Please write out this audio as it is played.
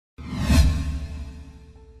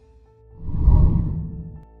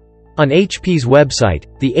On HP's website,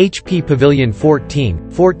 the HP Pavilion 14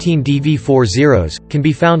 DV40s can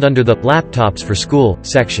be found under the Laptops for School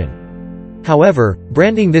section. However,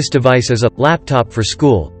 branding this device as a laptop for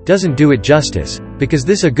school doesn't do it justice, because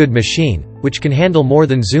this is a good machine, which can handle more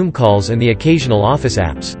than Zoom calls and the occasional office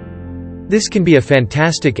apps. This can be a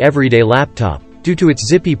fantastic everyday laptop, due to its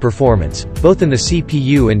zippy performance, both in the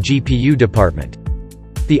CPU and GPU department.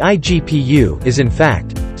 The iGPU is in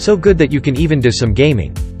fact so good that you can even do some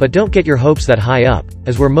gaming, but don't get your hopes that high up,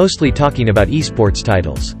 as we're mostly talking about esports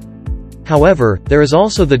titles. However, there is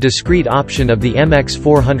also the discrete option of the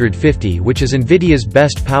MX450, which is NVIDIA's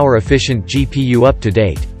best power-efficient GPU up to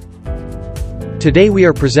date. Today we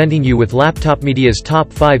are presenting you with Laptop Media's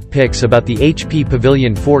top 5 picks about the HP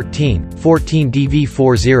Pavilion 14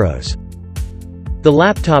 DV40s. The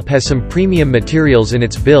laptop has some premium materials in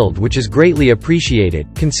its build which is greatly appreciated,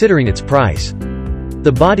 considering its price.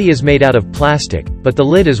 The body is made out of plastic, but the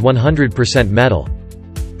lid is 100% metal.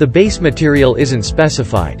 The base material isn't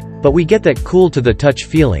specified, but we get that cool to the touch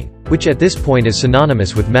feeling, which at this point is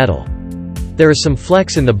synonymous with metal. There is some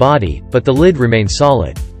flex in the body, but the lid remains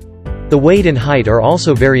solid. The weight and height are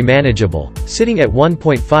also very manageable, sitting at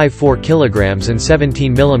 1.54 kilograms and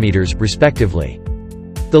 17 millimeters, respectively.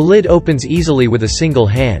 The lid opens easily with a single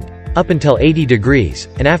hand, up until 80 degrees,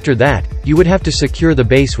 and after that, you would have to secure the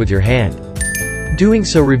base with your hand. Doing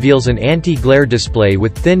so reveals an anti-glare display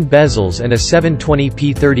with thin bezels and a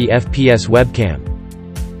 720p 30fps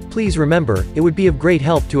webcam. Please remember, it would be of great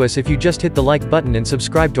help to us if you just hit the like button and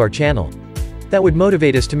subscribe to our channel. That would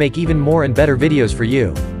motivate us to make even more and better videos for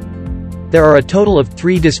you. There are a total of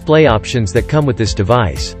 3 display options that come with this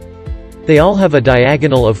device. They all have a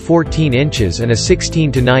diagonal of 14 inches and a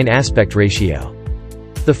 16:9 aspect ratio.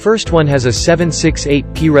 The first one has a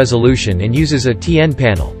 768p resolution and uses a TN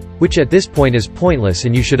panel, which at this point is pointless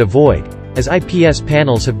and you should avoid, as IPS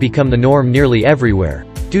panels have become the norm nearly everywhere,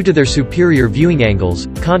 due to their superior viewing angles,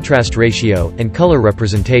 contrast ratio, and color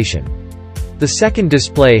representation. The second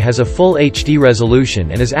display has a full HD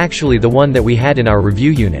resolution and is actually the one that we had in our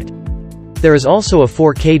review unit. There is also a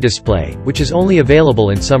 4K display, which is only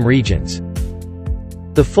available in some regions.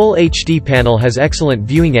 The full HD panel has excellent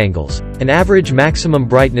viewing angles, an average maximum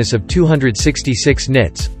brightness of 266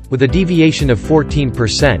 nits, with a deviation of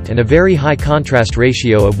 14% and a very high contrast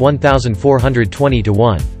ratio of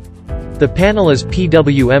 1420:1. The panel is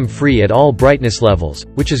PWM-free at all brightness levels,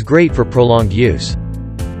 which is great for prolonged use.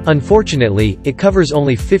 Unfortunately, it covers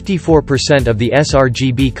only 54% of the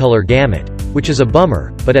sRGB color gamut, which is a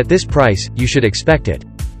bummer, but at this price, you should expect it.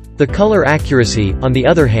 The color accuracy, on the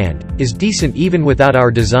other hand, is decent even without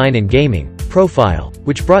our design and gaming profile,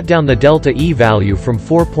 which brought down the delta E value from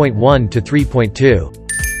 4.1 to 3.2.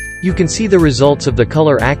 You can see the results of the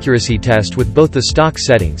color accuracy test with both the stock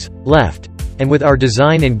settings, left, and with our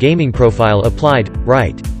design and gaming profile applied,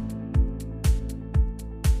 right.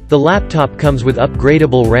 The laptop comes with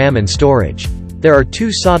upgradable RAM and storage. There are 2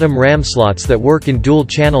 SODIMM RAM slots that work in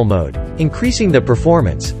dual-channel mode, increasing the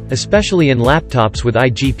performance, especially in laptops with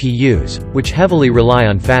iGPUs, which heavily rely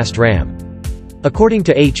on fast RAM. According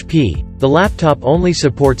to HP, the laptop only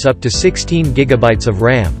supports up to 16 GB of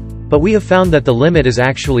RAM, but we have found that the limit is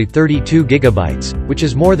actually 32 GB, which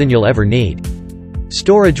is more than you'll ever need.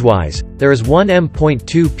 Storage-wise, there is one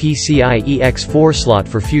M.2 PCIe X4 slot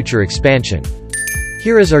for future expansion.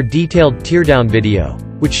 Here is our detailed teardown video,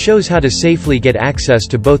 which shows how to safely get access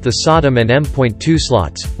to both the SODIMM and M.2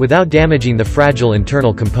 slots, without damaging the fragile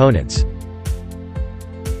internal components.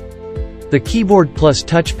 The keyboard plus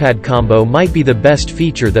touchpad combo might be the best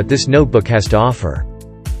feature that this notebook has to offer.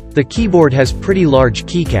 The keyboard has pretty large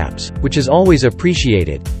keycaps, which is always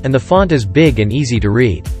appreciated, and the font is big and easy to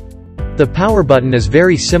read. The power button is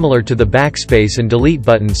very similar to the backspace and delete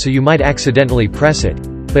buttons, so you might accidentally press it,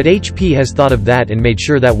 but HP has thought of that and made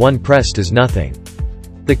sure that one press does nothing.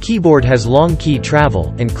 The keyboard has long key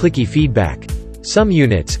travel and clicky feedback. Some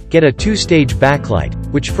units get a 2-stage backlight,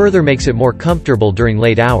 which further makes it more comfortable during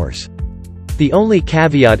late hours. The only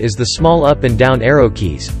caveat is the small up and down arrow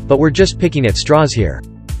keys, but we're just picking at straws here.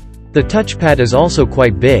 The touchpad is also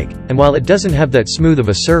quite big, and while it doesn't have that smooth of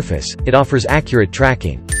a surface, it offers accurate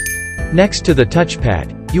tracking. Next to the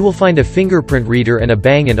touchpad, you will find a fingerprint reader and a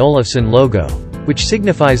Bang & Olufsen logo, which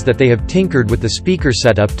signifies that they have tinkered with the speaker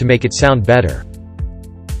setup to make it sound better.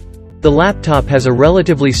 The laptop has a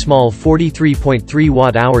relatively small 43.3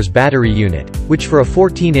 watt-hours battery unit, which for a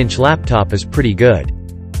 14-inch laptop is pretty good.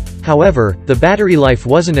 However, the battery life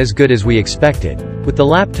wasn't as good as we expected, with the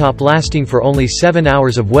laptop lasting for only 7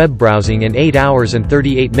 hours of web browsing and 8 hours and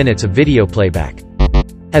 38 minutes of video playback.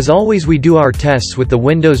 As always, we do our tests with the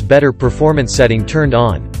Windows Better Performance setting turned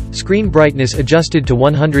on, screen brightness adjusted to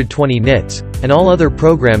 120 nits, and all other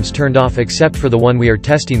programs turned off except for the one we are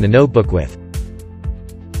testing the notebook with.